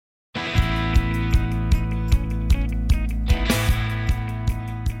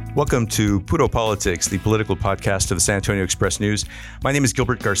Welcome to Puro Politics, the political podcast of the San Antonio Express News. My name is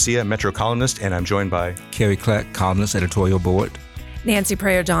Gilbert Garcia, Metro columnist, and I'm joined by Carrie Clack, columnist, editorial board. Nancy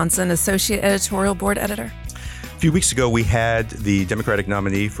Prayer-Johnson, associate editorial board editor. A few weeks ago, we had the Democratic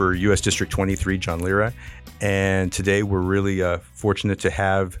nominee for U.S. District 23, John Lira, and today we're really fortunate to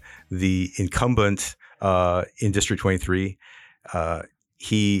have the incumbent in District 23.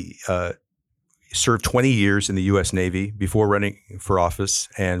 He served 20 years in the U.S. Navy before running for office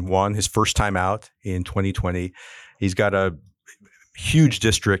and won his first time out in 2020. He's got a huge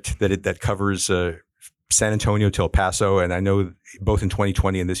district that covers San Antonio to El Paso, and I know both in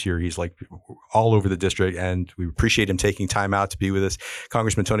 2020 and this year he's like all over the district, and we appreciate him taking time out to be with us.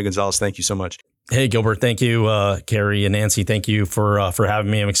 Congressman Tony Gonzalez, thank you so much. Hey, Gilbert. Thank you, Carrie and Nancy. Thank you for having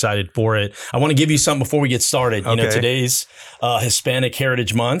me. I'm excited for it. I want to give you something before we get started. You know, today's Hispanic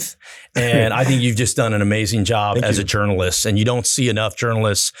Heritage Month, and I think you've just done an amazing job as a journalist. And you don't see enough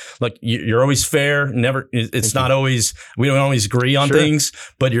journalists. Look, you're always fair. It's not always. We don't always agree on things,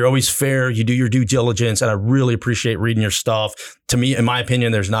 but you're always fair. You do your due diligence, and I really appreciate reading your stuff. To me, in my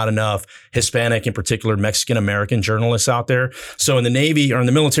opinion, there's not enough Hispanic, in particular Mexican American journalists out there. So in the Navy or in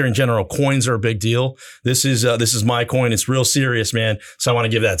the military in general, coins are a big deal. This is my coin. It's real serious, man. So I want to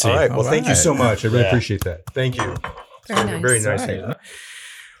give that to you. All right. Well, thank you so much. I really appreciate that. Thank you. Very nice. Very nice. Right.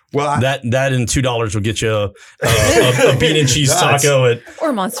 Well, that and $2 will get you a bean and cheese taco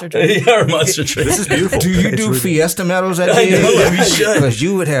or monster drink. Or monster drink. This is beautiful. Do you do Fiesta medals at the end? I know, we should. Because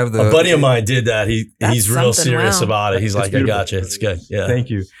you would have A buddy of mine did that. He's real serious about it. He's like, beautiful. I got you. It's good. Yeah. Thank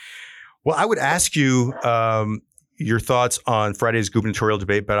you. Well, I would ask you your thoughts on Friday's gubernatorial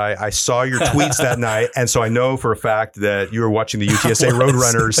debate, but I saw your tweets that night, and so I know for a fact that you were watching the UTSA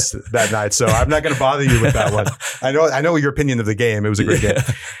Roadrunners that night. So I'm not going to bother you with that one. I know your opinion of the game. It was a great game.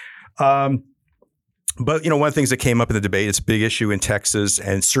 But, one of the things that came up in the debate, it's a big issue in Texas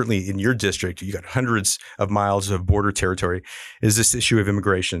and certainly in your district, you got hundreds of miles of border territory, is this issue of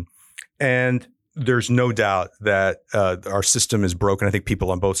immigration. And there's no doubt that our system is broken. I think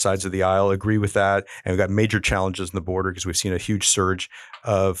people on both sides of the aisle agree with that. And we've got major challenges in the border because we've seen a huge surge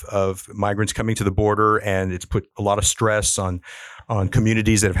of migrants coming to the border, and it's put a lot of stress on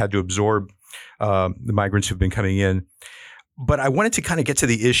communities that have had to absorb the migrants who've been coming in. But I wanted to kind of get to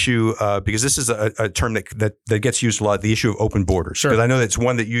the issue because this is a term that gets used a lot, the issue of open borders. Sure. Because I know that's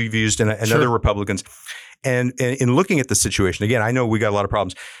one that you've used and other Republicans. And in looking at the situation, again, I know we got a lot of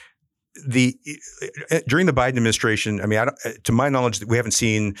problems. During the Biden administration, I mean, to my knowledge, we haven't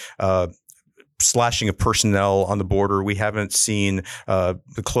seen slashing of personnel on the border. We haven't seen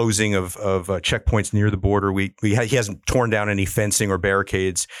the closing of checkpoints near the border. He hasn't torn down any fencing or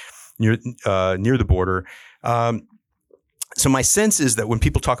barricades near the border. So my sense is that when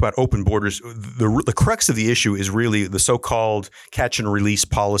people talk about open borders, the crux of the issue is really the so-called catch and release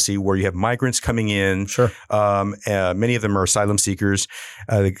policy, where you have migrants coming in. Sure. Many of them are asylum seekers.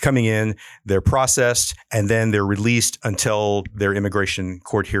 They're coming in, they're processed, and then they're released until their immigration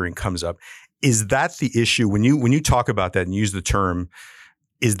court hearing comes up. Is that the issue? When you talk about that and use the term,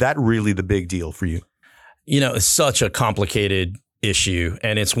 is that really the big deal for you? It's such a complicated issue,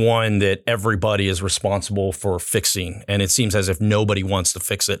 and it's one that everybody is responsible for fixing, and it seems as if nobody wants to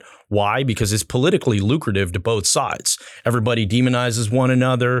fix it. Why? Because it's politically lucrative to both sides. Everybody demonizes one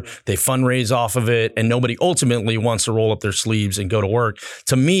another, they fundraise off of it, and nobody ultimately wants to roll up their sleeves and go to work.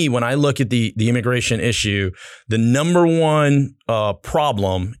 To me, when I look at the immigration issue, the number one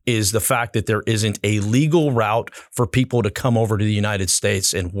problem is the fact that there isn't a legal route for people to come over to the United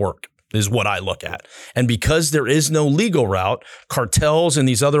States and work. Is what I look at. And because there is no legal route, cartels and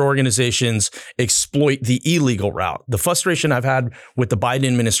these other organizations exploit the illegal route. The frustration I've had with the Biden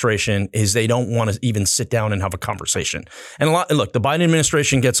administration is they don't want to even sit down and have a conversation. And look, the Biden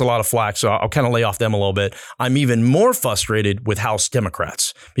administration gets a lot of flack, so I'll kind of lay off them a little bit. I'm even more frustrated with House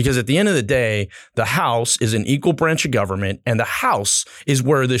Democrats because at the end of the day, the House is an equal branch of government, and the House is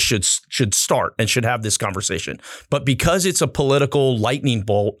where this should start and should have this conversation. But because it's a political lightning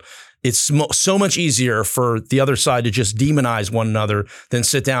bolt, it's so much easier for the other side to just demonize one another than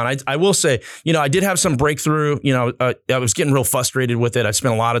sit down. I will say, I did have some breakthrough. I was getting real frustrated with it. I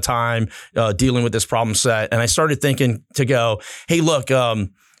spent a lot of time dealing with this problem set, and I started thinking to go, hey, look,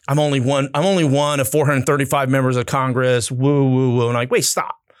 I'm only one of 435 members of Congress. Woo, woo, woo. And I'm like, wait,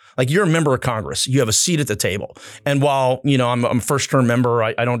 stop. Like, you're a member of Congress. You have a seat at the table. And while, I'm a first-term member,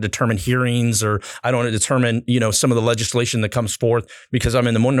 I don't determine hearings or I don't determine, some of the legislation that comes forth because I'm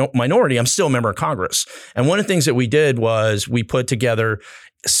in the minority. I'm still a member of Congress. And one of the things that we did was we put together,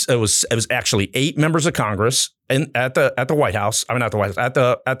 it was actually 8 members of Congress at the White House. I mean, not the White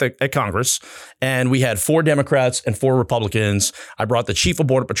House, at Congress, and we had 4 Democrats and 4 Republicans. I brought the chief of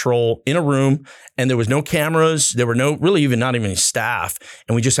Border Patrol in a room, and there was no cameras. There were not even any staff,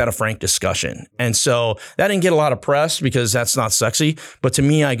 and we just had a frank discussion. And so that didn't get a lot of press because that's not sexy. But to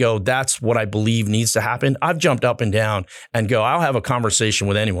me, I go, that's what I believe needs to happen. I've jumped up and down and go, I'll have a conversation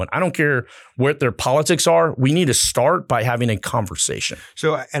with anyone. I don't care what their politics are. We need to start by having a conversation.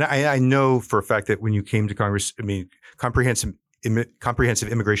 So, and I know for a fact that when you came to Congress, I mean, comprehensive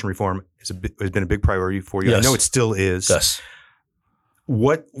immigration reform has been a big priority for you. Yes. I know it still is. Yes.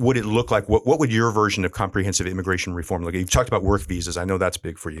 What would it look like? What would your version of comprehensive immigration reform look like? You've talked about work visas. I know that's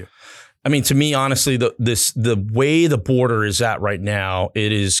big for you. I mean, to me, honestly, the way the border is at right now,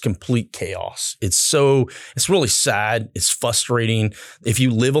 it is complete chaos. It's really sad. It's frustrating. If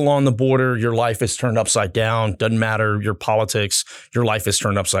you live along the border, your life is turned upside down. Doesn't matter your politics, your life is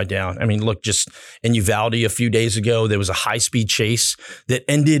turned upside down. I mean, look, just in Uvalde a few days ago, there was a high-speed chase that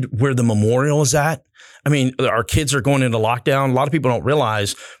ended where the memorial is at. I mean, our kids are going into lockdown. A lot of people don't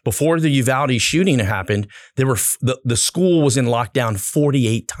realize before the Uvalde shooting happened, the school was in lockdown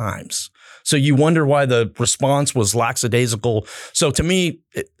 48 times. So you wonder why the response was lackadaisical. So to me,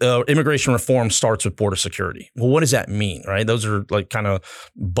 immigration reform starts with border security. Well, what does that mean, right? Those are like kind of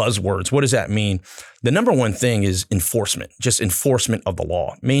buzzwords. What does that mean? The number one thing is enforcement, just enforcement of the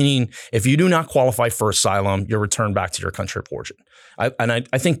law, meaning if you do not qualify for asylum, you're returned back to your country of origin. I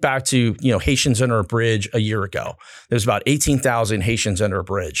think back to, Haitians under a bridge a year ago. There's about 18,000 Haitians under a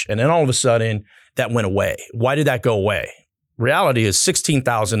bridge. And then all of a sudden that went away. Why did that go away? Reality is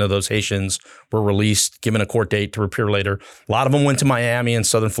 16,000 of those Haitians were released, given a court date to appear later. A lot of them went to Miami and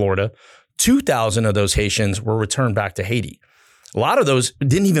Southern Florida. 2,000 of those Haitians were returned back to Haiti. A lot of those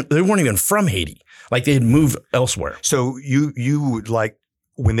they weren't even from Haiti. Like they had moved elsewhere. So you would like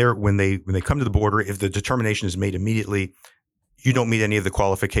when they come to the border, if the determination is made immediately, you don't meet any of the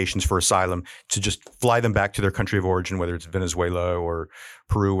qualifications for asylum, to just fly them back to their country of origin, whether it's Venezuela or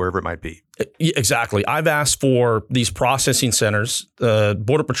Peru, wherever it might be. Exactly. I've asked for these processing centers.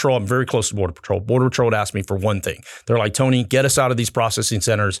 Border Patrol, I'm very close to Border Patrol. Border Patrol would ask me for one thing. They're like, Tony, get us out of these processing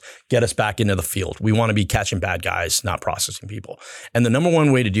centers, get us back into the field. We want to be catching bad guys, not processing people. And the number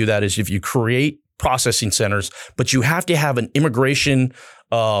one way to do that is if you create processing centers, but you have to have an immigration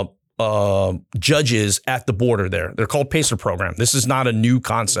judges at the border there. They're called PACER program. This is not a new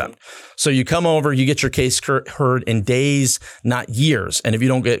concept. So you come over, you get your case heard in days, not years. And if you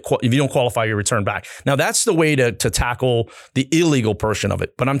don't qualify, you return back. Now that's the way to tackle the illegal portion of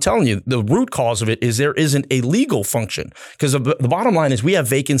it. But I'm telling you, the root cause of it is there isn't a legal function, because the bottom line is we have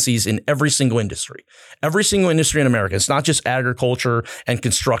vacancies in every single industry in America. It's not just agriculture and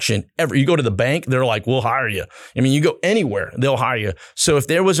construction. You go to the bank, they're like, we'll hire you. I mean, you go anywhere, they'll hire you. So if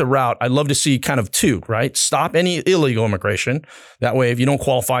there was a route, I'd love to see kind of two, right? Stop any illegal immigration. That way, if you don't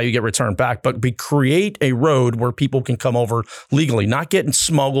qualify, you get returned back. But create a road where people can come over legally, not getting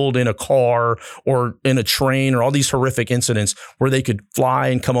smuggled in a car or in a train or all these horrific incidents where they could fly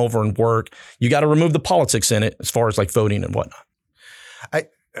and come over and work. You got to remove the politics in it as far as like voting and whatnot.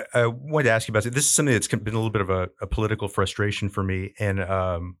 I wanted to ask you about it. This is something that's been a little bit of a political frustration for me. And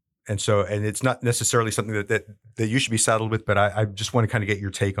it's not necessarily something that you should be saddled with, but I just want to kind of get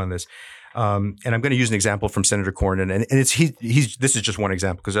your take on this. And I'm going to use an example from Senator Cornyn, and this is just one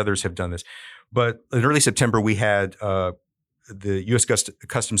example because others have done this. But in early September, we had the U.S.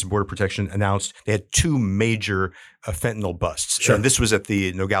 Customs and Border Protection announced they had 2 major fentanyl busts. Sure. And this was at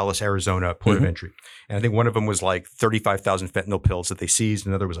the Nogales, Arizona port of entry. And I think one of them was like 35,000 fentanyl pills that they seized.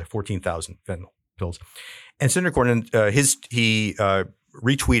 Another was like 14,000 fentanyl pills. And Senator Cornyn, he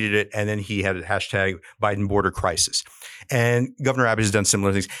retweeted it, and then he had a hashtag Biden border crisis. And Governor Abbott has done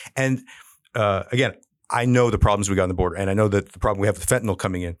similar things. And again, I know the problems we got on the border, and I know that the problem we have with fentanyl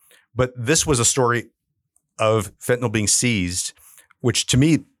coming in. But this was a story of fentanyl being seized, which to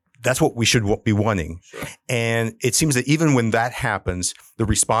me, that's what we should be wanting. Sure. And it seems that even when that happens, the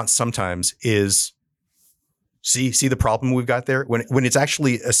response sometimes is, see the problem we've got there? When it's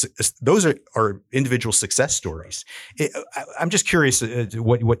actually, those are individual success stories. I'm just curious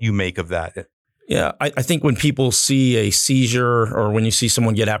what you make of that. Yeah, I think when people see a seizure or when you see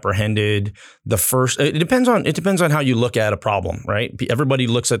someone get apprehended, it depends on how you look at a problem, right? Everybody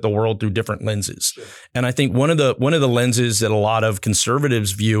looks at the world through different lenses. Sure. And I think one of the lenses that a lot of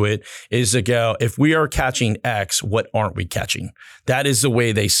conservatives view it is to go, if we are catching X, what aren't we catching? That is the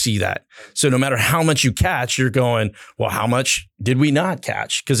way they see that. So no matter how much you catch, you're going, well, how much did we not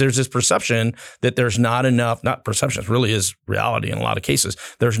catch? Because there's this perception that there's not enough, not perception, it really is reality in a lot of cases.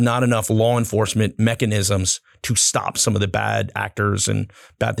 There's not enough law enforcement mechanisms to stop some of the bad actors and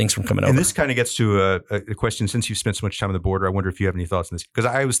bad things from coming over. And this kind of gets to a question, since you've spent so much time on the border, I wonder if you have any thoughts on this. Because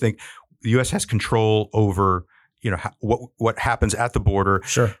I always think the U.S. has control over, what happens at the border.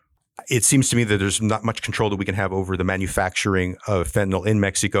 Sure. It seems to me that there's not much control that we can have over the manufacturing of fentanyl in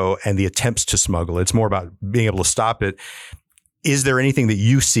Mexico and the attempts to smuggle. It's more about being able to stop it. Is there anything that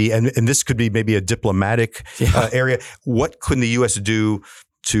you see, and this could be maybe a diplomatic area, what could the U.S. do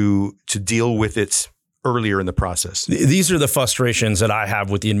to deal with it earlier in the process? These are the frustrations that I have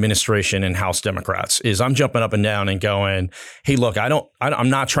with the administration and House Democrats is I'm jumping up and down and going, hey, look, I'm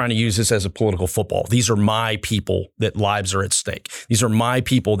not trying to use this as a political football. These are my people that lives are at stake. These are my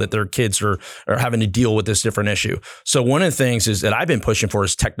people that their kids are having to deal with this different issue. So one of the things is that I've been pushing for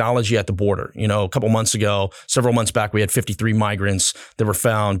is technology at the border. A couple months ago, several months back, we had 53 migrants that were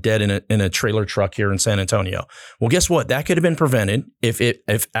found dead in a trailer truck here in San Antonio. Well, guess what? That could have been prevented if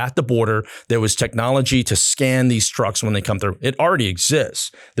at the border there was technology to scan these trucks when they come through. It already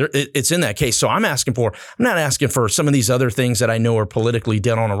exists. It's in that case. So I'm not asking for some of these other things that I know are politically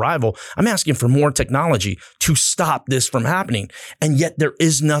dead on arrival. I'm asking for more technology to stop this from happening. And yet there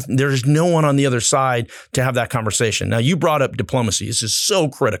is no one on the other side to have that conversation. Now, you brought up diplomacy. This is so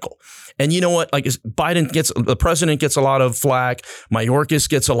critical. And you know what? Like the president gets a lot of flack. Mayorkas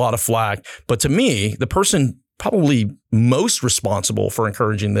gets a lot of flack. But to me, the person probably most responsible for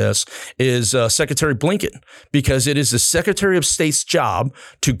encouraging this is Secretary Blinken, because it is the Secretary of State's job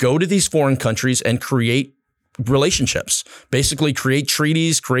to go to these foreign countries and create relationships, basically create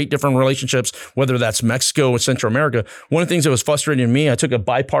treaties, create different relationships, whether that's Mexico or Central America. One of the things that was frustrating to me, I took a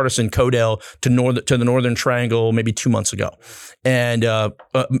bipartisan CODEL to the Northern Triangle maybe 2 months ago. And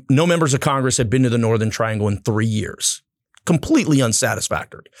no members of Congress had been to the Northern Triangle in 3 years. Completely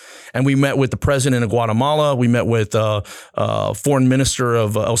unsatisfactory. And we met with the president of Guatemala. We met with foreign minister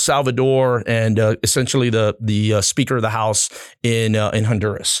of El Salvador and essentially the speaker of the House in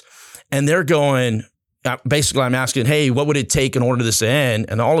Honduras. And they're going, basically I'm asking, hey, what would it take in order for this to end?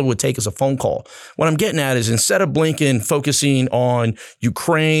 And all it would take is a phone call. What I'm getting at is instead of Blinken focusing on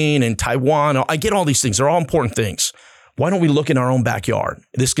Ukraine and Taiwan, I get all these things. They're all important things. Why don't we look in our own backyard?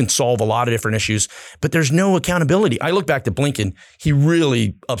 This can solve a lot of different issues, but there's no accountability. I look back to Blinken. He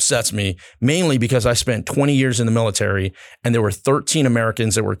really upsets me, mainly because I spent 20 years in the military and there were 13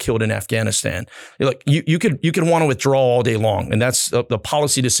 Americans that were killed in Afghanistan. Look, you could want to withdraw all day long, and that's the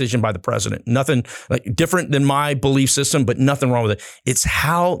policy decision by the president. Nothing like different than my belief system, but nothing wrong with it. It's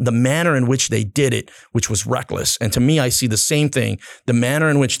how the manner in which they did it, which was reckless. And to me, I see the same thing, the manner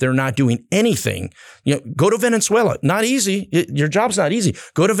in which they're not doing anything. Go to Venezuela. Not easy. Your job's not easy.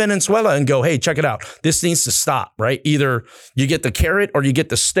 Go to Venezuela and go, hey, check it out. This needs to stop, right? Either you get the carrot or you get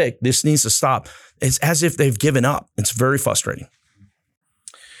the stick. This needs to stop. It's as if they've given up. It's very frustrating.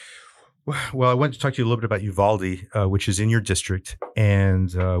 Well, I want to talk to you a little bit about Uvalde, which is in your district.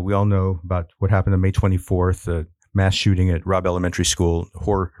 And we all know about what happened on May 24th, the mass shooting at Robb Elementary School,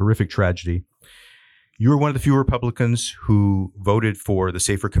 horrific tragedy. You were one of the few Republicans who voted for the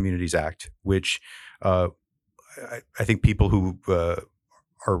Safer Communities Act, which I think people who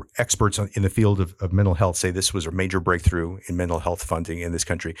are experts in the field of mental health say this was a major breakthrough in mental health funding in this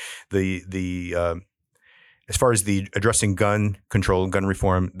country. As far as the addressing gun control and gun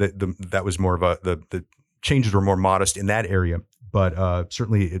reform, that was more of the changes were more modest in that area. But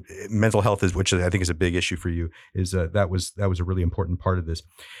certainly, mental health is, which I think is a big issue for you, is that was a really important part of this.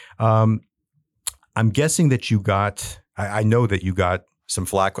 I'm guessing that you got. I know that you got some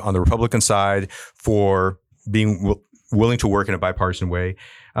flack on the Republican side for being willing to work in a bipartisan way.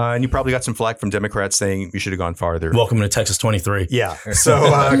 And you probably got some flack from Democrats saying you should have gone farther. Welcome to Texas 23. Yeah. So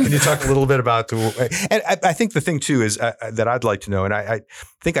can you talk a little bit about and I think the thing too is that I'd like to know, and I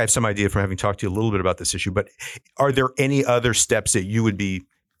think I have some idea from having talked to you a little bit about this issue, but are there any other steps that you would be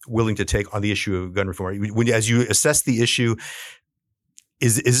willing to take on the issue of gun reform? As you assess the issue,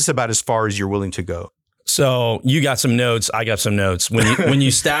 is this about as far as you're willing to go? So you got some notes. I got some notes. When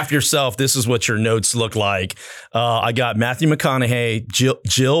you staff yourself, this is what your notes look like. I got Matthew McConaughey,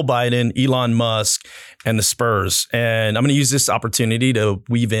 Jill Biden, Elon Musk, and the Spurs. And I'm going to use this opportunity to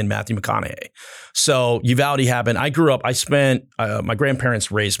weave in Matthew McConaughey. So Uvalde happened. I grew up, my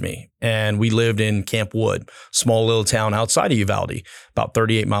grandparents raised me, and we lived in Camp Wood, small little town outside of Uvalde, about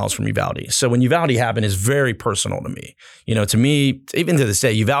 38 miles from Uvalde. So when Uvalde happened, it's very personal to me. To me, even to this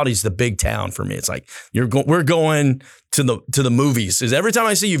day, Uvalde is the big town for me. It's like we're going to the movies. Is every time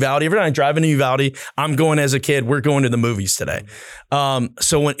I see Uvalde, every time I drive into Uvalde, I'm going as a kid. We're going to the movies today.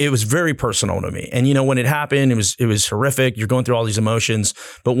 So when it was very personal to me, and when it happened, it was horrific. You're going through all these emotions.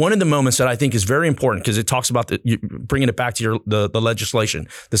 But one of the moments that I think is very important, because it talks about bringing it back to the legislation,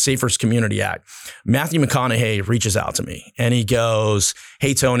 the Safer Community Act. Matthew McConaughey reaches out to me and he goes,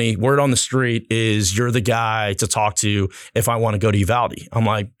 "Hey Tony, word on the street is you're the guy to talk to if I want to go to Uvalde." I'm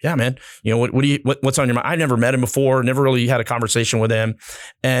like, "Yeah, man. What's on your mind?" I never met him before, never really had a conversation with him.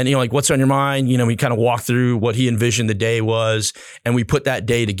 And, like, "What's on your mind?" We kind of walked through what he envisioned the day was, and we put that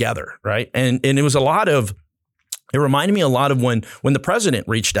day together. Right. And it was it reminded me a lot of when the president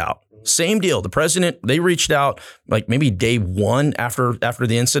reached out. Same deal. The president, they reached out like maybe day one after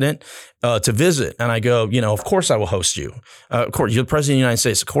the incident to visit. And I go, "Of course I will host you. Of course, you're the president of the United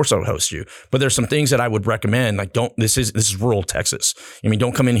States. Of course I would host you. But there's some things that I would recommend. Like, this is rural Texas.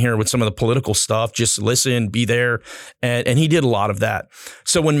 Don't come in here with some of the political stuff. Just listen, be there." And he did a lot of that.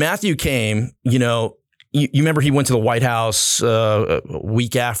 So when Matthew came, you remember he went to the White House a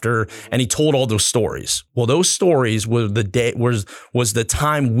week after, and he told all those stories. Well, those stories were was the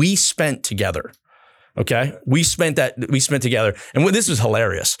time we spent together. Okay, we spent together, and what this was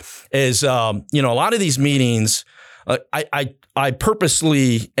hilarious is a lot of these meetings. I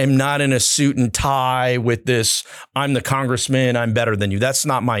purposely am not in a suit and tie with this, "I'm the congressman, I'm better than you." That's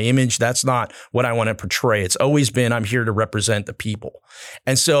not my image. That's not what I want to portray. It's always been, I'm here to represent the people.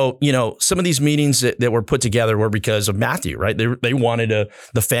 And so, some of these meetings that were put together were because of Matthew, right? They wanted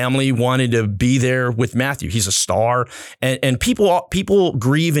the family wanted to be there with Matthew. He's a star, and people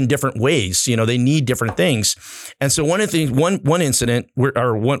grieve in different ways. They need different things. And so one of the things, one incident,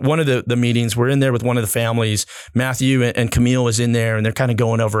 one of the meetings, we're in there with one of the families. Matthew and Camille is in there, and they're kind of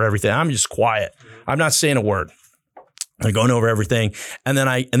going over everything. I'm just quiet. I'm not saying a word. They're going over everything, and then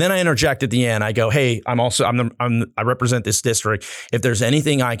I interject at the end. I go, "Hey, I represent this district. If there's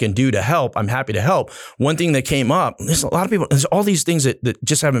anything I can do to help, I'm happy to help." One thing that came up, there's a lot of people, there's all these things that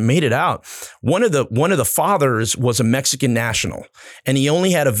just haven't made it out. One of the fathers was a Mexican national, and he only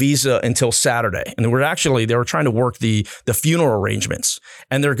had a visa until Saturday. And they were trying to work the funeral arrangements,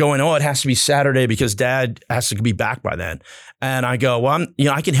 and they're going, "Oh, it has to be Saturday because Dad has to be back by then." And I go, "Well,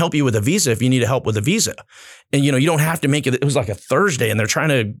 I can help you with a visa if you need help with a visa." And, you don't have to make it. It was like a Thursday, and they're trying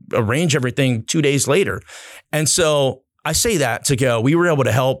to arrange everything 2 days later. And so I say that to go, we were able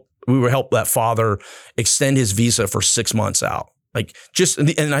to help that father extend his visa for 6 months out. Like,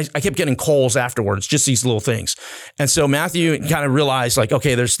 and I kept getting calls afterwards, just these little things. And so Matthew kind of realized, like,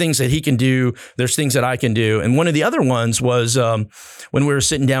 okay, there's things that he can do. There's things that I can do. And one of the other ones was when we were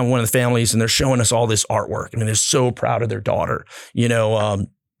sitting down with one of the families, and they're showing us all this artwork. I mean, they're so proud of their daughter,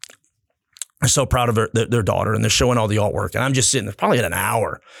 They're so proud of their daughter, and they're showing all the artwork. And I'm just sitting there probably at an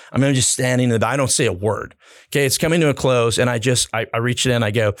hour. I'm just standing there. I don't say a word. Okay, it's coming to a close, and I reach in.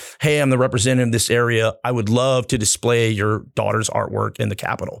 I go, "Hey, I'm the representative of this area. I would love to display your daughter's artwork in the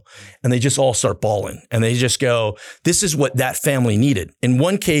Capitol." And they just all start bawling, and they just go, "This is what that family needed." In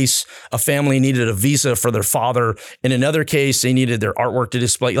one case, a family needed a visa for their father. In another case, they needed their artwork to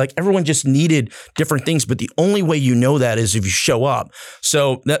display. Like, everyone just needed different things, but the only way you know that is if you show up.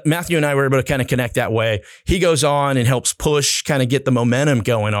 So Matthew and I were able to kind of connect that way. He goes on and helps push, kind of get the momentum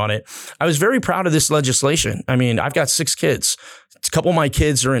going on it. I was very proud of this legislation. I mean, I've got 6 kids. A couple of my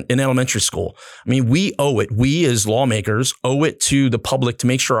kids are in elementary school. I mean, we owe it. We as lawmakers owe it to the public to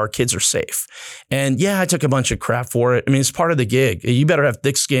make sure our kids are safe. And yeah, I took a bunch of crap for it. I mean, it's part of the gig. You better have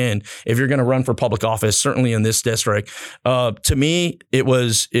thick skin if you're going to run for public office, certainly in this district. To me, it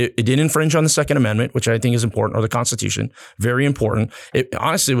didn't infringe on the Second Amendment, which I think is important, or the Constitution. Very important.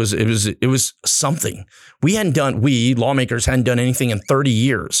 Honestly, it was something. We lawmakers hadn't done anything in 30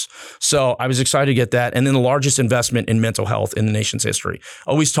 years. So I was excited to get that. And then the largest investment in mental health in the nation's history.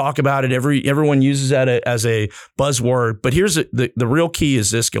 Always talk about it. Everyone uses that as a buzzword. But here's the real key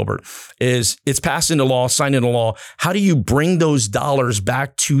is this, Gilbert, is it's passed into law, signed into law. How do you bring those dollars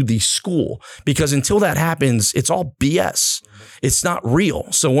back to the school? Because until that happens, it's all BS. It's not real.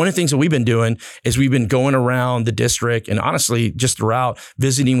 So one of the things that we've been doing is we've been going around the district, and honestly, just throughout,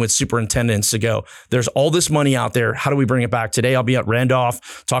 visiting with superintendents to go, there's all this money out there. How do we bring it back? Today, I'll be at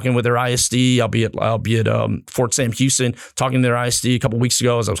Randolph talking with their ISD. I'll be at Fort Sam Houston talking to their ISD. A couple of weeks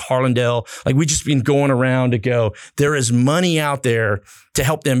ago, as I was Harlandale. Like, we just been going around to go, there is money out there to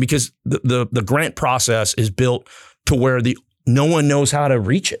help them, because the grant process is built to where no one knows how to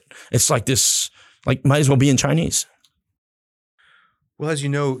reach it. It's like this, like, might as well be in Chinese. Well, as you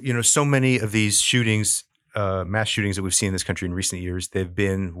know, so many of these shootings, mass shootings that we've seen in this country in recent years, they've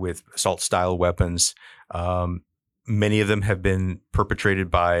been with assault-style weapons. Many of them have been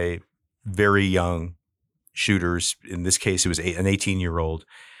perpetrated by very young shooters. In this case, it was an 18-year-old.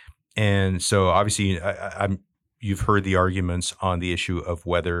 And so obviously you've heard the arguments on the issue of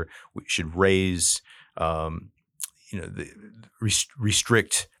whether we should raise,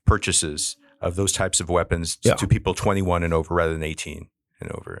 restrict purchases of those types of weapons to people 21 and over rather than 18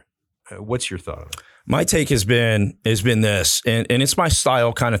 and over. What's your thought on it? My take has been this, and it's my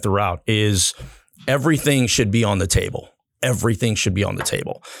style kind of throughout, is everything should be on the table. Everything should be on the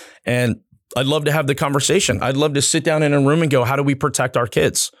table. And I'd love to have the conversation. I'd love to sit down in a room and go, how do we protect our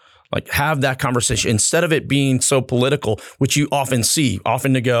kids? Like, have that conversation instead of it being so political, which you often see,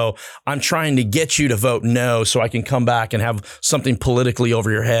 often to go, I'm trying to get you to vote no so I can come back and have something politically over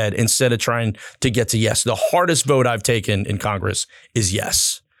your head instead of trying to get to yes. The hardest vote I've taken in Congress is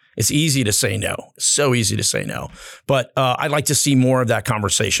yes. It's easy to say no. So easy to say no. But I'd like to see more of that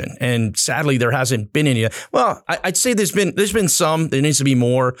conversation. And sadly, there hasn't been any. Well, I'd say there's been some. There needs to be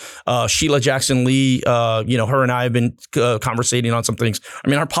more. Sheila Jackson Lee, her and I have been conversating on some things. I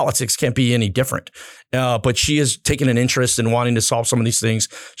mean, our politics can't be any different. But she has taken an interest in wanting to solve some of these things.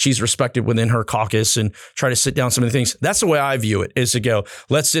 She's respected within her caucus and try to sit down some of the things. That's the way I view it, is to go,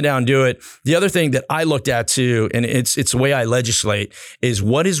 let's sit down and do it. The other thing that I looked at too, and it's the way I legislate, is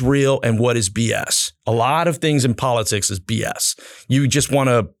what is real and what is BS. A lot of things in politics is BS. You just want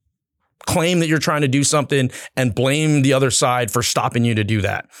to claim that you're trying to do something and blame the other side for stopping you to do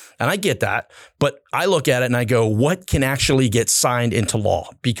that. And I get that, but I look at it and I go, what can actually get signed into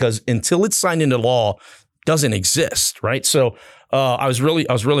law? Because until it's signed into law, it doesn't exist, right? So I was really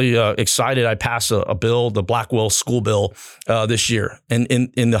excited. I passed a bill, the Blackwell school bill, this year. And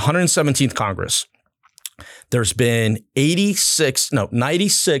in the 117th Congress, there's been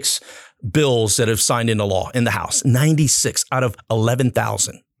 96 bills that have signed into law in the House, 96 out of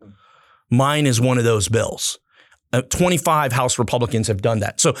 11,000. Mine is one of those bills. 25 House Republicans have done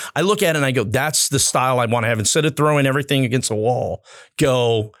that. So I look at it and I go, that's the style I want to have. Instead of throwing everything against the wall, you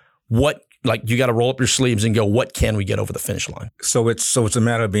got to roll up your sleeves and go, what can we get over the finish line? So it's a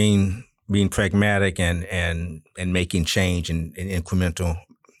matter of being pragmatic and making change in incremental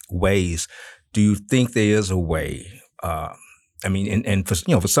ways. Do you think there is a way? For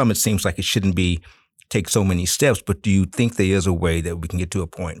some, it seems like it shouldn't take so many steps, but do you think there is a way that we can get to a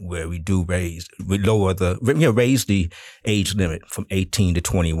point where we do raise the age limit from 18 to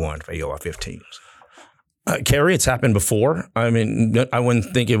 21 for AR-15s? Kerry, it's happened before. I mean, I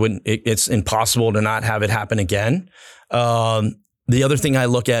wouldn't think it's impossible to not have it happen again. The other thing I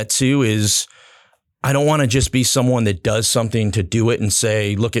look at too is I don't want to just be someone that does something to do it and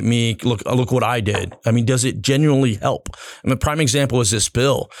say, look at me, look what I did. I mean, does it genuinely help? I mean, a prime example is this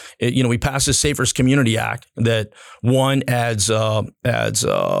bill. We passed the Safer Community Act that one adds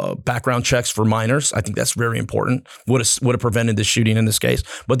background checks for minors. I think that's very important. Would have prevented the shooting in this case.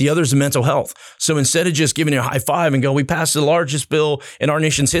 But the other is mental health. So instead of just giving you a high five and go, we passed the largest bill in our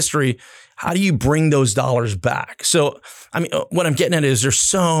nation's history, how do you bring those dollars back? So, I mean, what I'm getting at is there's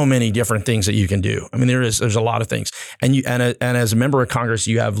so many different things that you can do. I mean, there's a lot of things. And as a member of Congress,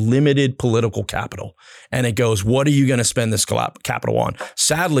 you have limited political capital. And it goes, what are you going to spend this capital on?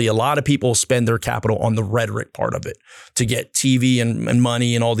 Sadly, a lot of people spend their capital on the rhetoric part of it to get TV and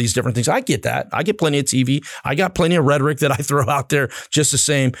money and all these different things. I get that. I get plenty of TV. I got plenty of rhetoric that I throw out there just the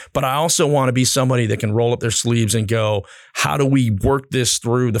same. But I also want to be somebody that can roll up their sleeves and go, how do we work this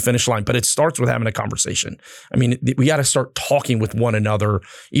through the finish line? But it starts with having a conversation. I mean, we got to start talking with one another,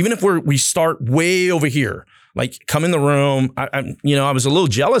 even if we start way over here. Like, come in the room. I was a little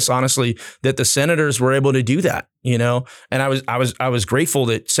jealous, honestly, that the senators were able to do that. And I was grateful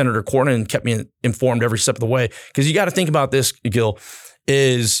that Senator Cornyn kept me informed every step of the way. Because you got to think about this, Gil.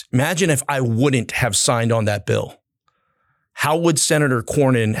 Is imagine if I wouldn't have signed on that bill. How would Senator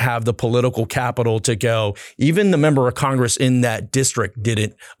Cornyn have the political capital to go, even the member of Congress in that district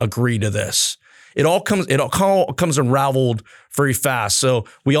didn't agree to this? It all comes unraveled very fast. So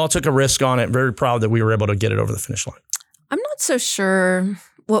we all took a risk on it. Very proud that we were able to get it over the finish line. I'm not so sure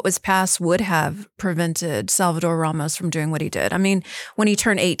what was passed would have prevented Salvador Ramos from doing what he did. I mean, when he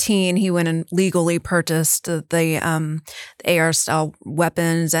turned 18, he went and legally purchased the AR-style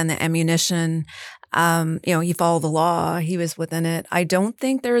weapons and the ammunition. He followed the law. He was within it. I don't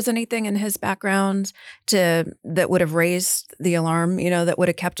think there was anything in his background that would have raised the alarm, that would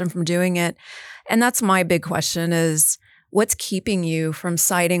have kept him from doing it. And that's my big question is, what's keeping you from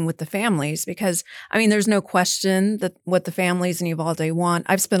siding with the families? Because, I mean, there's no question that what the families in Uvalde want,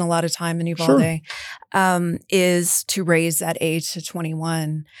 I've spent a lot of time in Uvalde, is to raise that age to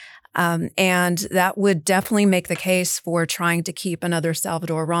 21. And that would definitely make the case for trying to keep another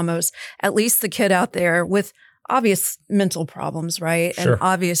Salvador Ramos, at least the kid out there with obvious mental problems, right? Sure. And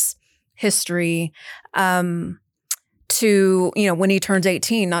obvious history, to, when he turns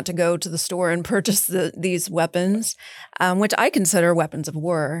 18, not to go to the store and purchase these weapons, which I consider weapons of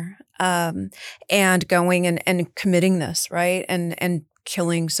war, and going and committing this, right? And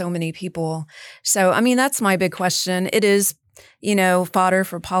killing so many people. So, I mean, that's my big question. It is, fodder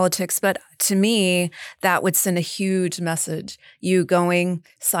for politics, but to me, that would send a huge message. You going,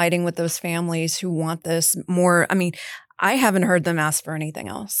 siding with those families who want this more. I mean, I haven't heard them ask for anything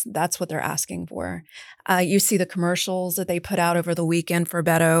else. That's what they're asking for. You see the commercials that they put out over the weekend for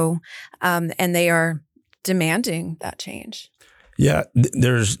Beto, and they are demanding that change. Yeah,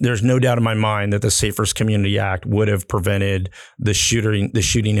 there's no doubt in my mind that the Safer Community Act would have prevented the shooting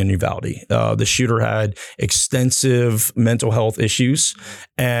in Uvalde. The shooter had extensive mental health issues,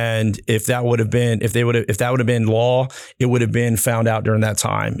 and if that would have been law, it would have been found out during that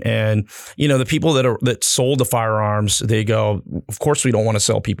time. And the people that sold the firearms, they go, of course we don't want to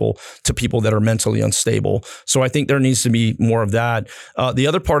sell people to people that are mentally unstable. So I think there needs to be more of that. The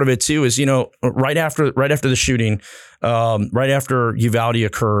other part of it too is right after the shooting. Right after Uvalde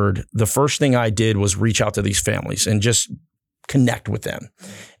occurred, the first thing I did was reach out to these families and just connect with them,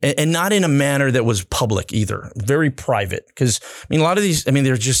 and not in a manner that was public either, very private. Because a lot of these,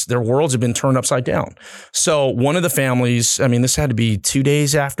 their worlds have been turned upside down. So one of the families, this had to be 2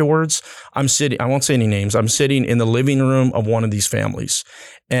 days afterwards. I won't say any names. I'm sitting in the living room of one of these families.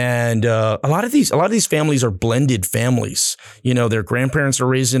 And a lot of these families are blended families. Their grandparents are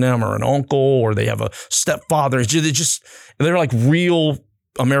raising them, or an uncle, or they have a stepfather. They're like real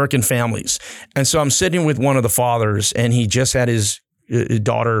American families. And so I'm sitting with one of the fathers, and he just had his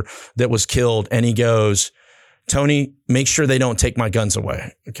daughter that was killed. And he goes, "Tony, make sure they don't take my guns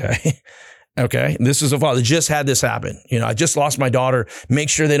away." Okay. Okay. This is a father. Just had this happen. I just lost my daughter. Make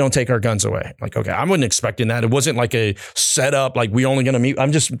sure they don't take our guns away. Like, okay, I wasn't expecting that. It wasn't like a setup, like we only going to meet.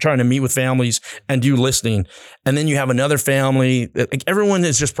 I'm just trying to meet with families and do listening. And then you have another family. Like, everyone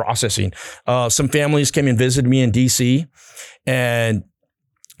is just processing. Some families came and visited me in DC, and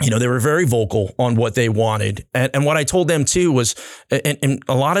they were very vocal on what they wanted. And what I told them too was, and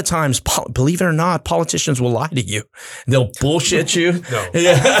a lot of times, believe it or not, politicians will lie to you. They'll bullshit you. No.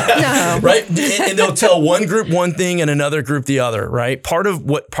 No. Right? And they'll tell one group one thing and another group the other, right? Part of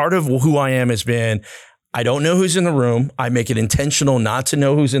who I am has been, I don't know who's in the room. I make it intentional not to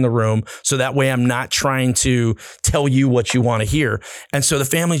know who's in the room. So that way I'm not trying to tell you what you want to hear. And so the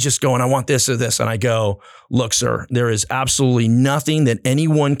family's just going, I want this or this. And I go, look, sir, there is absolutely nothing that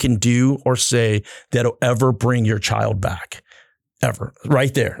anyone can do or say that'll ever bring your child back. Ever.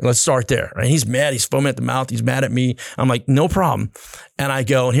 Right there. Let's start there. Right? He's mad. He's foaming at the mouth. He's mad at me. I'm like, no problem. And I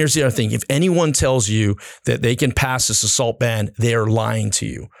go, and here's the other thing. If anyone tells you that they can pass this assault ban, they are lying to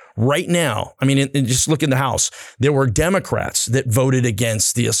you. Right now, just look in the House. There were Democrats that voted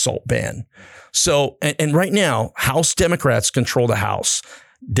against the assault ban. So, and right now, House Democrats control the House.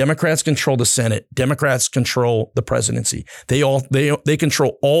 Democrats control the Senate. Democrats control the presidency. They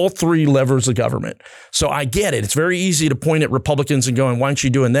control all three levers of government. So I get it. It's very easy to point at Republicans and going, "Why aren't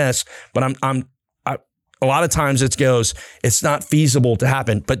you doing this?" But a lot of times it's not feasible to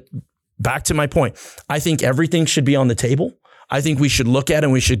happen. But back to my point, I think everything should be on the table. I think we should look at it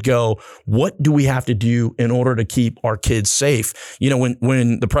and we should go, what do we have to do in order to keep our kids safe?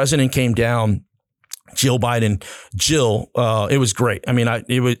 When the president came down, Jill Biden, it was great.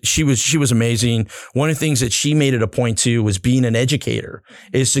 She was amazing. One of the things that she made it a point to was being an educator,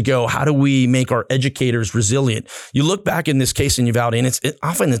 is to go, how do we make our educators resilient? You look back in this case in Uvalde, and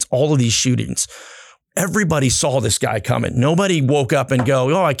it's all of these shootings. Everybody saw this guy coming. Nobody woke up and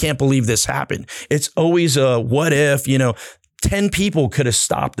go, "Oh, I can't believe this happened." It's always a what if, 10 people could have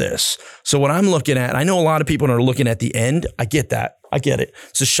stopped this. So what I'm looking at, I know a lot of people are looking at the end. I get that. I get it.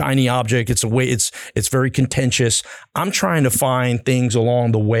 It's a shiny object. It's very contentious. I'm trying to find things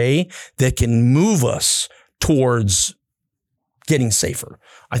along the way that can move us towards getting safer.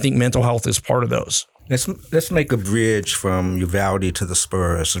 I think mental health is part of those. Let's make a bridge from Uvalde to the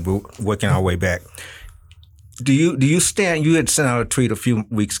Spurs, and we're working our way back. Do you stand? You had sent out a tweet a few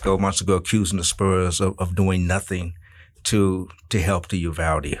months ago, accusing the Spurs of doing nothing to help the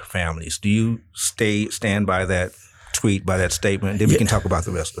Uvalde families. Do you stand by that tweet, by that statement? Then we can talk about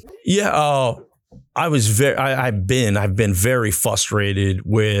the rest of it. Yeah, I've been very frustrated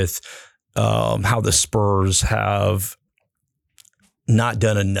with how the Spurs have not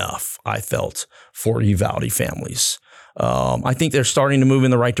done enough, I felt, for Uvalde families. I think they're starting to move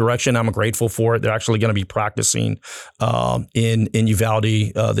in the right direction. I'm grateful for it. They're actually going to be practicing in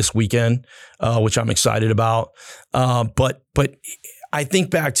Uvalde this weekend, which I'm excited about. But I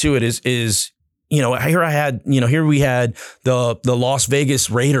think back to it is here we had the Las Vegas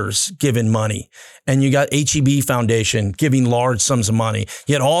Raiders giving money, and you got HEB Foundation giving large sums of money.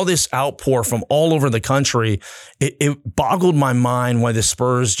 You had all this outpour from all over the country. It boggled my mind why the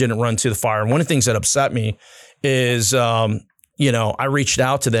Spurs didn't run to the fire. And one of the things that upset me is, I reached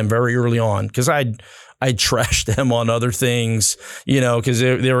out to them very early on because I trashed them on other things, because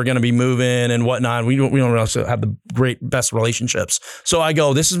they were going to be moving and whatnot. We don't really have the best relationships. So I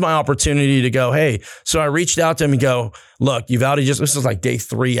go, this is my opportunity to go, hey. So I reached out to them and go, look, Uvalde this was like day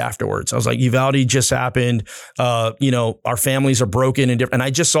 3 afterwards. I was like, Uvalde just happened. Our families are broken and different. And I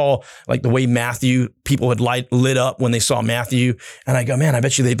just saw like the way people had lit up when they saw Matthew. And I go, man, I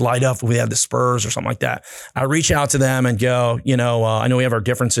bet you they'd light up if we had the Spurs or something like that. I reach out to them and go, I know we have our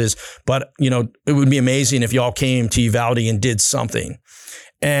differences, but it would be amazing if y'all came to Uvalde and did something.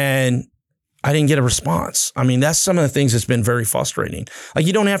 And I didn't get a response. I mean, that's some of the things that's been very frustrating. Like,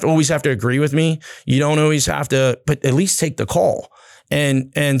 you don't always have to agree with me. You don't always have to, but at least take the call.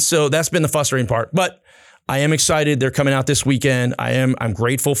 And so that's been the frustrating part. But I am excited. They're coming out this weekend. I'm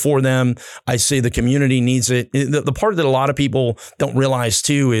grateful for them. I say the community needs it. The part that a lot of people don't realize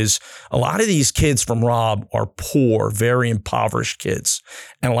too is a lot of these kids from Robb are poor, very impoverished kids.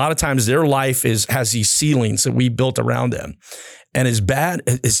 And a lot of times their life has these ceilings that we built around them. And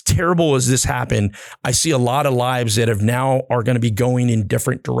as terrible as this happened, I see a lot of lives that are going to be going in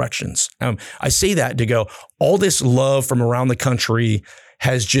different directions. I say that to go, all this love from around the country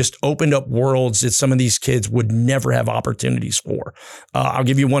has just opened up worlds that some of these kids would never have opportunities for. I'll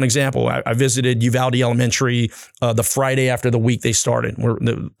give you one example. I visited Uvalde Elementary the Friday after the week they started, where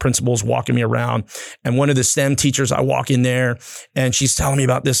the principal's walking me around. And one of the STEM teachers, I walk in there and she's telling me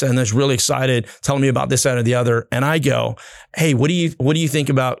about this and is really excited, telling me about this, that, or the other. And I go, hey, what do you think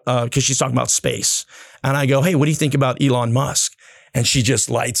about, because she's talking about space. And I go, hey, what do you think about Elon Musk? And she just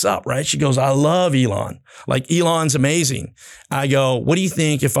lights up, right? She goes, I love Elon. Like, Elon's amazing. I go, what do you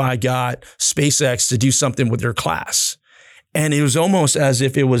think if I got SpaceX to do something with your class? And it was almost as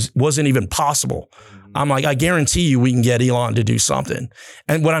if it wasn't even possible. I'm like, I guarantee you we can get Elon to do something.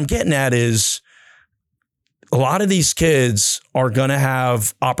 And what I'm getting at is a lot of these kids are going to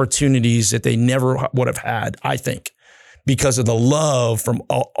have opportunities that they never would have had, I think, because of the love from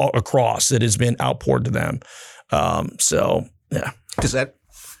all across that has been outpoured to them. Yeah. Does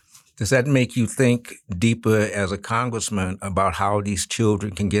that make you think deeper as a congressman about how these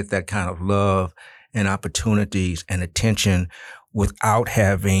children can get that kind of love and opportunities and attention without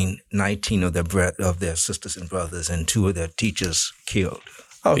having 19 of their sisters and brothers and 2 of their teachers killed?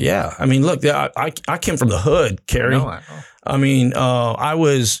 Oh yeah, I mean, look, I came from the hood, Kerry. I mean,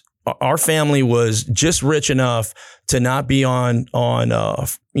 our family was just rich enough to not be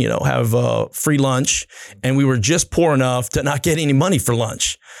have free lunch. And we were just poor enough to not get any money for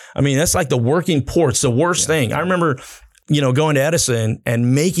lunch. I mean, that's like the working poor. It's the worst thing. I remember, going to Edison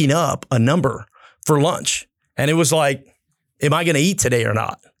and making up a number for lunch. And it was like, am I going to eat today or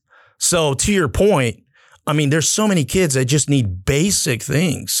not? So to your point, I mean, there's so many kids that just need basic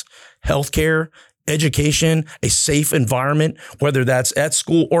things, healthcare, education, a safe environment, whether that's at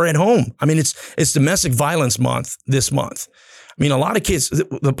school or at home. I mean, it's domestic violence month this month. I mean, a lot of kids,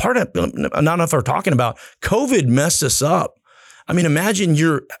 the part that not enough are talking about, COVID messed us up. I mean, imagine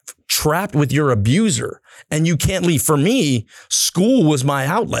you're trapped with your abuser and you can't leave. For me, school was my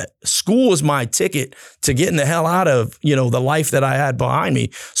outlet. School was my ticket to getting the hell out of, the life that I had behind me.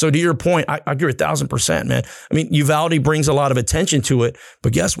 So to your point, I agree 1,000%, man. I mean, Uvalde brings a lot of attention to it,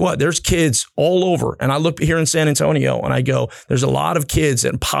 but guess what? There's kids all over. And I look here in San Antonio and I go, there's a lot of kids,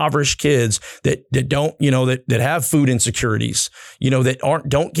 impoverished kids that don't, that have food insecurities, that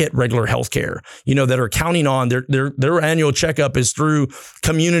don't get regular health care, that are counting on their annual checkup is through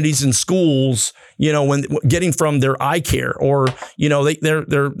communities and schools, when getting from their eye care, or,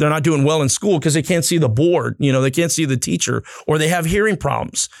 they're not doing well in school because they can't see the board, they can't see the teacher, or they have hearing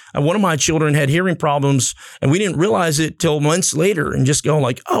problems. And one of my children had hearing problems and we didn't realize it till months later and just go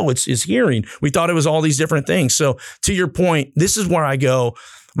like, oh, it's hearing. We thought it was all these different things. So to your point, this is where I go,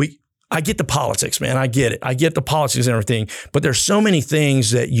 I get the politics, man. I get it. I get the politics and everything, but there's so many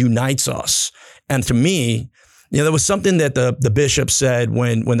things that unites us. And to me, there was something that the bishop said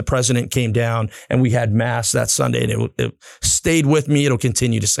when the president came down and we had mass that Sunday, and it stayed with me. It'll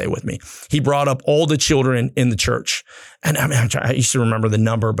continue to stay with me. He brought up all the children in the church. And I mean, I used to remember the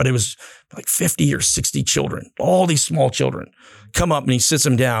number, but it was like 50 or 60 children, all these small children come up and he sits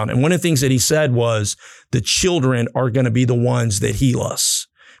them down. And one of the things that he said was the children are going to be the ones that heal us.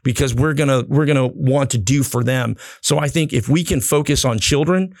 because we're gonna want to do for them. So I think if we can focus on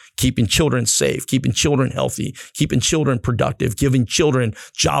children, keeping children safe, keeping children healthy, keeping children productive, giving children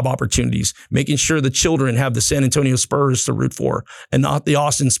job opportunities, making sure the children have the San Antonio Spurs to root for and not the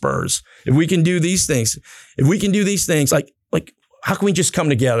Austin Spurs. If we can do these things, like how can we just come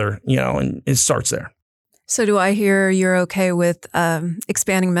together, and it starts there. So do I hear you're okay with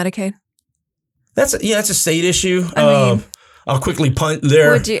expanding Medicaid? That's a state issue. I mean, I'll quickly punt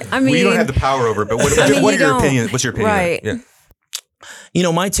there. Would you? I mean, you don't have the power over it, but what are your opinions? What's your opinion? Right.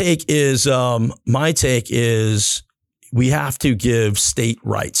 Yeah. My take is we have to give state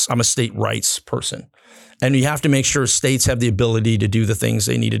rights. I'm a state rights person. And you have to make sure states have the ability to do the things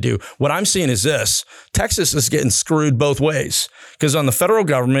they need to do. What I'm seeing is this. Texas is getting screwed both ways. Because on the federal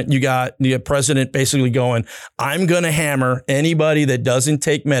government, you got the president basically going, I'm going to hammer anybody that doesn't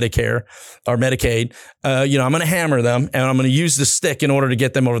take Medicare or Medicaid. I'm going to hammer them and I'm going to use the stick in order to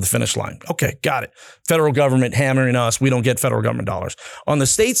get them over the finish line. Okay, got it. Federal government hammering us. We don't get federal government dollars. On the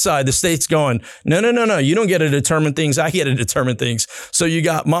state side, the state's going, no. You don't get to determine things. I get to determine things. So you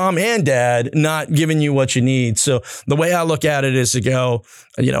got mom and dad not giving you what you need. So the way I look at it is to go,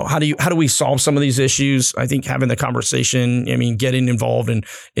 how do we solve some of these issues? I think having the conversation, getting involved, and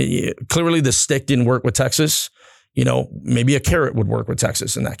clearly the stick didn't work with Texas. Maybe a carrot would work with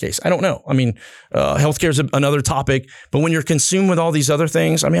Texas in that case. I don't know. Healthcare is another topic, but when you're consumed with all these other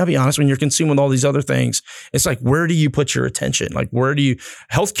things, I'll be honest, when you're consumed with all these other things, it's like, where do you put your attention?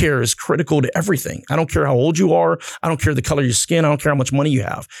 Healthcare is critical to everything. I don't care how old you are. I don't care the color of your skin. I don't care how much money you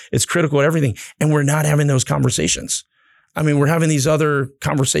have. It's critical to everything. And we're not having those conversations. We're having these other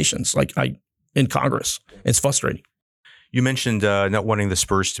conversations in Congress. It's frustrating. You mentioned not wanting the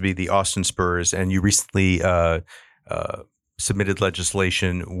Spurs to be the Austin Spurs, and you recently submitted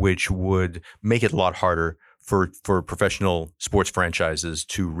legislation which would make it a lot harder for professional sports franchises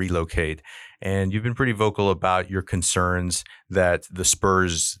to relocate. And you've been pretty vocal about your concerns that the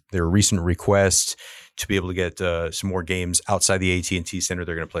Spurs, their recent request to be able to get some more games outside the AT&T Center.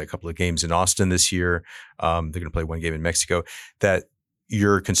 They're going to play a couple of games in Austin this year. They're going to play one game in Mexico. That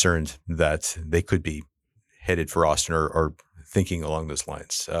you're concerned that they could be headed for Austin or thinking along those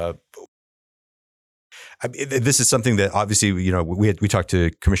lines. This is something that obviously, we talked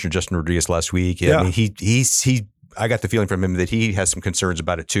to Commissioner Justin Rodriguez last week. Yeah. I got the feeling from him that he has some concerns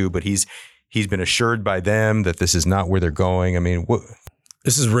about it too, but he's been assured by them that this is not where they're going.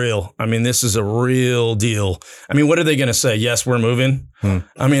 This is real. This is a real deal. What are they going to say? Yes, we're moving.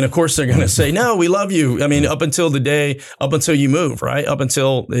 Of course they're going to say, no, we love you. Up until you move, right? Up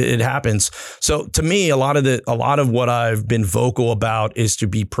until it happens. So to me, a lot of what I've been vocal about is to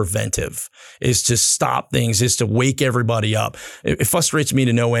be preventive, is to stop things, is to wake everybody up. It frustrates me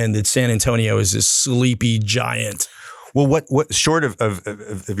to no end that San Antonio is this sleepy giant. Well, what short of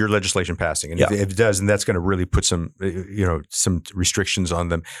your legislation passing, and if it does, then that's going to really put some restrictions on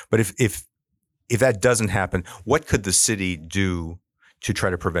them. But if that doesn't happen, what could the city do to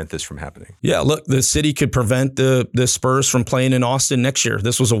try to prevent this from happening? Yeah, look, the city could prevent the Spurs from playing in Austin next year.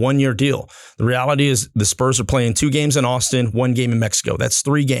 This was a 1-year deal. The reality is the Spurs are playing 2 games in Austin, 1 game in Mexico. That's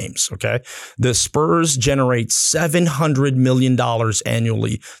 3 games, okay? The Spurs generate $700 million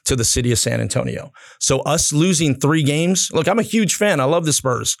annually to the city of San Antonio. So us losing 3 games, look, I'm a huge fan. I love the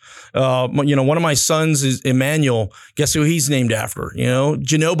Spurs. One of my sons is Emmanuel. Guess who he's named after?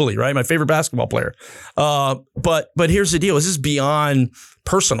 Ginobili, right? My favorite basketball player. But here's the deal. This is beyond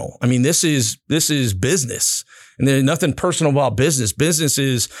personal. This is business, and there's nothing personal about business. Business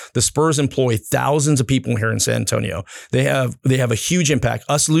is the Spurs employ thousands of people here in San Antonio. They have a huge impact.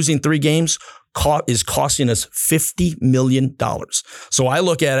 Us losing 3 games is costing us $50 million. So I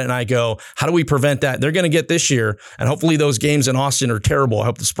look at it and I go, how do we prevent that? They're going to get this year, and hopefully those games in Austin are terrible. I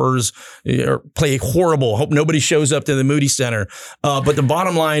hope the Spurs play horrible. I hope nobody shows up to the Moody Center. But the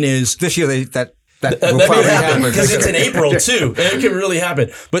bottom line is this year that will may probably happen because it's in April too. It can really happen.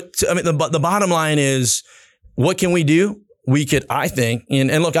 But the bottom line is, what can we do? We could, I think,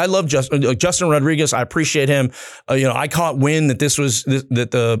 and look, I love Justin Rodriguez. I appreciate him. I caught wind that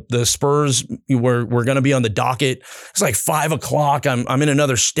that the Spurs were going to be on the docket. It's like 5:00. I'm in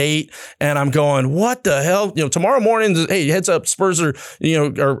another state, and I'm going, what the hell? Tomorrow morning, hey, heads up, Spurs are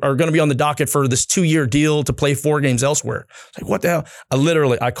going to be on the docket for this 2-year deal to play 4 games elsewhere. It's like, what the hell?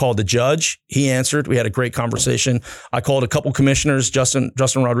 I called the judge. He answered. We had a great conversation. I called a couple commissioners. Justin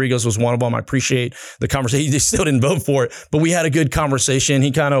Rodriguez was one of them. I appreciate the conversation. He still didn't vote for it. But we had a good conversation.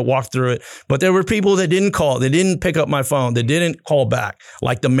 He kind of walked through it. But there were people that didn't call. They didn't pick up my phone. They didn't call back,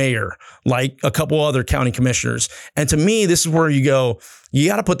 like the mayor, like a couple other county commissioners. And to me, this is where you go, you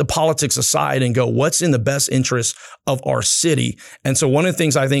got to put the politics aside and go, what's in the best interest of our city? And so one of the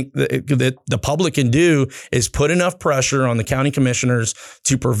things I think that the public can do is put enough pressure on the county commissioners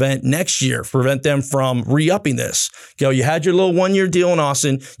to prevent them from re-upping this. Go, you had your little 1-year deal in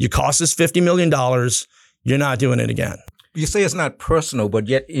Austin. You cost us $50 million. You're not doing it again. You say it's not personal, but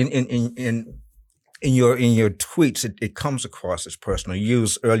yet in your tweets, it comes across as personal. You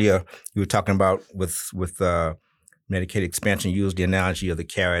were talking about with Medicaid expansion, used the analogy of the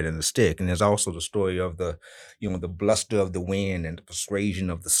carrot and the stick. And there's also the story of the bluster of the wind and the persuasion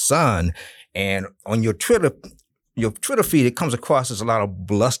of the sun. And on your Twitter feed, it comes across as a lot of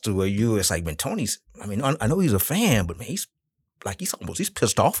bluster where it's like, when Tony's, I know he's a fan, but man, he's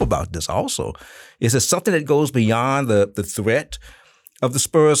pissed off about this also. Is it something that goes beyond the threat of the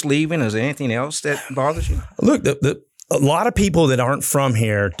Spurs leaving? Is there anything else that bothers you? Look, a lot of people that aren't from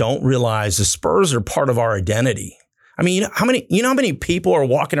here don't realize the Spurs are part of our identity. I mean, how many people are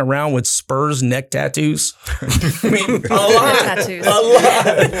walking around with Spurs neck tattoos? I mean, a lot.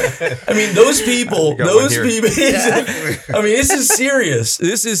 I mean, those people. Yeah. I mean, this is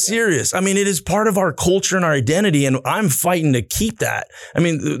serious. I mean, it is part of our culture and our identity, and I'm fighting to keep that. I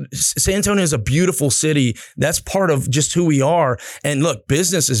mean, San Antonio is a beautiful city. That's part of just who we are. And look,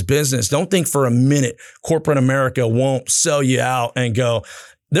 business is business. Don't think for a minute corporate America won't sell you out and go,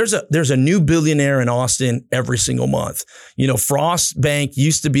 There's a new billionaire in Austin every single month. Frost Bank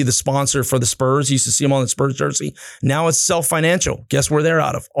used to be the sponsor for the Spurs. Used to see them on the Spurs jersey. Now it's Self Financial. Guess where they're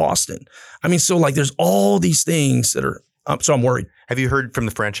out of? Austin. I mean, so like there's all these things that are. So I'm worried. Have you heard from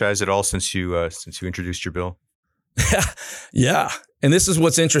the franchise at all since you introduced your bill? Yeah. And this is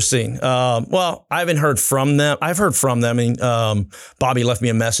what's interesting. Well, I haven't heard from them. I've heard from them. Bobby left me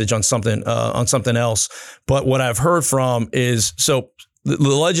a message on something else. But what I've heard from is the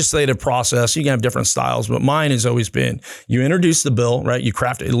legislative process, you can have different styles, but mine has always been, you introduce the bill, right? You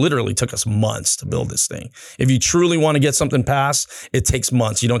craft it. It literally took us months to build this thing. If you truly want to get something passed, it takes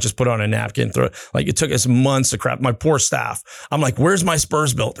months. You don't just put it on a napkin, throw it. Like it took us months to craft. My poor staff. I'm like, where's my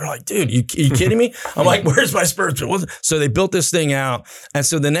Spurs bill? They're like, dude, you kidding me? I'm like, where's my Spurs bill? So they built this thing out. And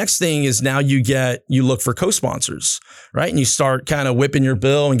so the next thing is now you look for co-sponsors, right? And you start kind of whipping your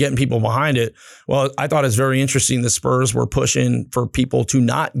bill and getting people behind it. Well, I thought it was very interesting. The Spurs were pushing for people to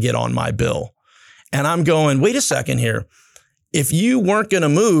not get on my bill. And I'm going, wait a second here. If you weren't going to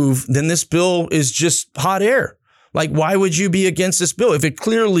move, then this bill is just hot air. Like, why would you be against this bill? If it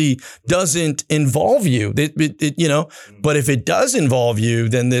clearly doesn't involve you, but if it does involve you,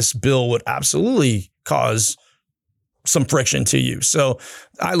 then this bill would absolutely cause some friction to you. So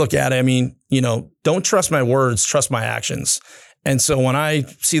I look at it, don't trust my words, trust my actions. And so when I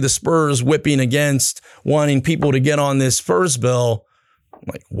see the Spurs whipping against wanting people to get on this Spurs bill, I'm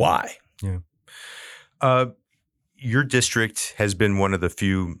like, why? Yeah. Your district has been one of the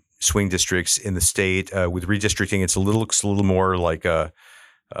few swing districts in the state. With redistricting, it looks a little more like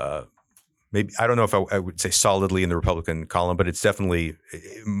maybe, I don't know if I would say solidly in the Republican column, but it's definitely,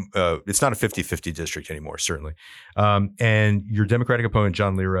 it's not a 50-50 district anymore, certainly. And your Democratic opponent,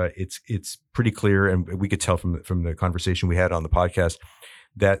 John Lira, it's pretty clear, and we could tell from the conversation we had on the podcast,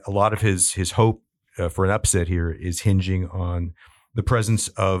 that a lot of his hope for an upset here is hinging on the presence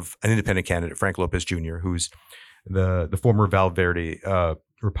of an independent candidate, Frank Lopez Jr., who's the former Val Verde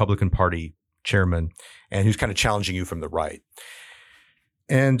Republican Party chairman, and who's kind of challenging you from the right.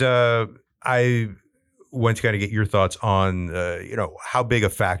 And I want to kind of get your thoughts on, how big a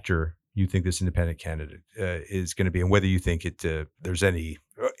factor you think this independent candidate is going to be, and whether you think does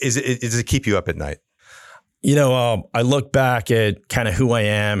it keep you up at night? I look back at kind of who I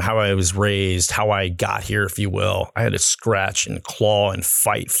am, how I was raised, how I got here, if you will. I had to scratch and claw and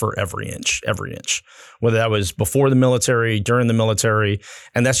fight for every inch, whether that was before the military, during the military.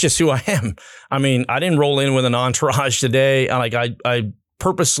 And that's just who I am. I didn't roll in with an entourage today. I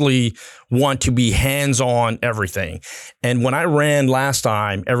purposely want to be hands-on everything. And when I ran last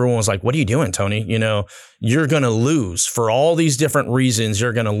time, everyone was like, what are you doing, Tony? You're going to lose for all these different reasons.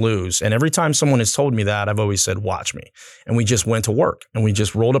 You're going to lose. And every time someone has told me that, I've always said, watch me. And we just went to work and we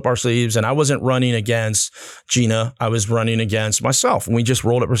just rolled up our sleeves. And I wasn't running against Gina. I was running against myself. And we just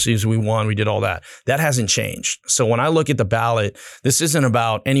rolled up our sleeves. We won. We did all that. That hasn't changed. So when I look at the ballot, this isn't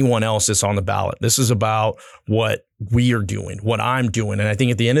about anyone else that's on the ballot. This is about what we are doing, what I'm doing. And I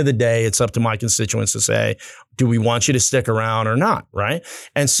think at the end of the day, it's up to my constituents to say, do we want you to stick around or not, right?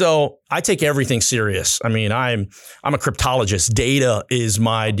 And so I take everything serious. I mean, I'm a cryptologist. Data is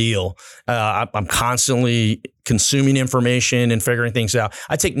my deal. I'm constantly consuming information and figuring things out.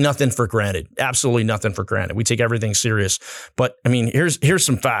 I take nothing for granted. Absolutely nothing for granted. We take everything serious. But I mean, here's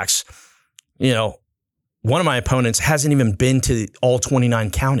some facts. You know, one of my opponents hasn't even been to all 29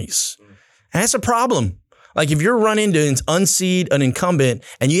 counties. And that's a problem. Like if you're running to unseat an incumbent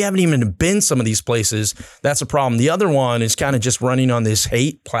and you haven't even been some of these places, that's a problem. The other one is kind of just running on this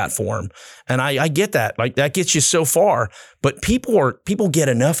hate platform. And I get that. Like that gets you so far. But people get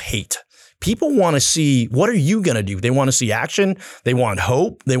enough hate. People want to see, what are you going to do? They want to see action. They want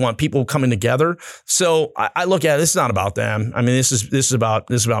hope. They want people coming together. So I look at it, this is not about them. I mean, this is about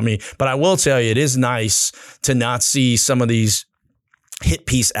me. But I will tell you, it is nice to not see some of these hit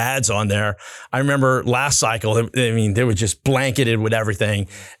piece ads on there. I remember last cycle, I mean, they were just blanketed with everything.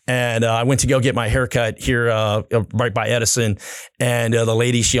 And I went to go get my haircut here right by Edison. And the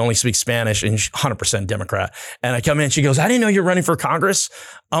lady, she only speaks Spanish and she's 100% Democrat. And I come in, she goes, I didn't know you're running for Congress.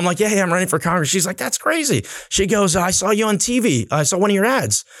 I'm like, yeah, I'm running for Congress. She's like, that's crazy. She goes, I saw you on TV. I saw one of your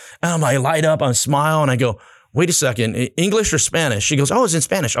ads. And I'm like, light up, I smile, and I go, wait a second, English or Spanish? She goes, oh, it's in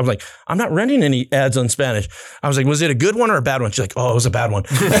Spanish. I was like, I'm not running any ads on Spanish. I was like, was it a good one or a bad one? She's like, oh, it was a bad one.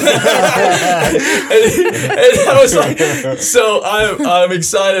 and I was like, so I'm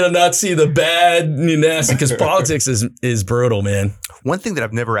excited to not see the bad, nasty, because politics is brutal, man. One thing that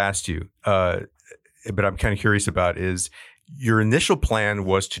I've never asked you, but I'm kind of curious about, is your initial plan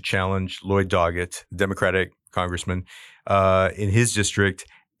was to challenge Lloyd Doggett, Democratic congressman, in his district.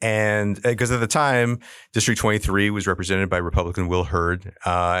 And because at the time, District 23 was represented by Republican Will Hurd.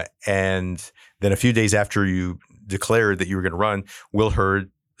 And then a few days after you declared that you were going to run, Will Hurd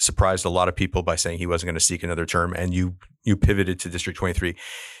surprised a lot of people by saying he wasn't going to seek another term, and you pivoted to District 23.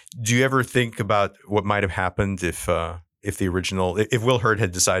 Do you ever think about what might have happened if Will Hurd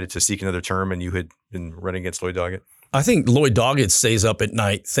had decided to seek another term and you had been running against Lloyd Doggett? I think Lloyd Doggett stays up at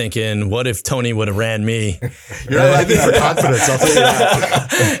night thinking, what if Tony would have ran me? You're not lacking for confidence, I'll tell you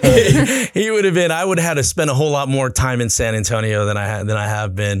that. He would have been, I would have had to spend a whole lot more time in San Antonio than I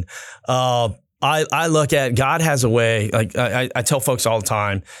have been. I look at, God has a way, like I tell folks all the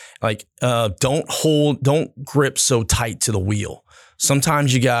time, like, don't grip so tight to the wheel.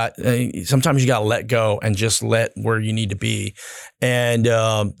 Sometimes you got to let go and just let where you need to be. And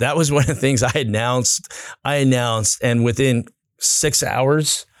that was one of the things I announced, and within 6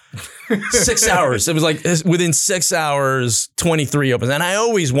 hours, it was like within 6 hours, 23 opens. And I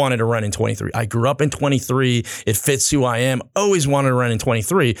always wanted to run in 23. I grew up in 23. It fits who I am. Always wanted to run in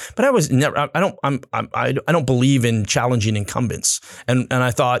 23, but I was never, I don't believe in challenging incumbents. And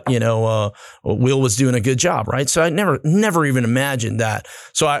I thought, Will was doing a good job, right? So I never even imagined that.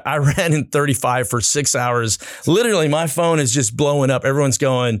 So I ran in 35 for 6 hours. Literally, my phone is just blowing up. Everyone's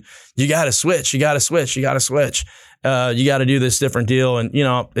going, you got to switch. You got to switch. You got to switch. You got to do this different deal. And,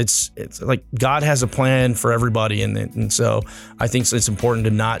 it's like God has a plan for everybody. And so I think it's important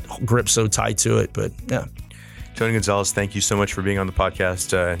to not grip so tight to it. But yeah. Tony Gonzalez, thank you so much for being on the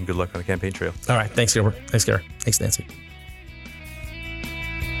podcast, and good luck on the campaign trail. All right. Thanks, Gilbert. Thanks, Gary. Thanks, Nancy.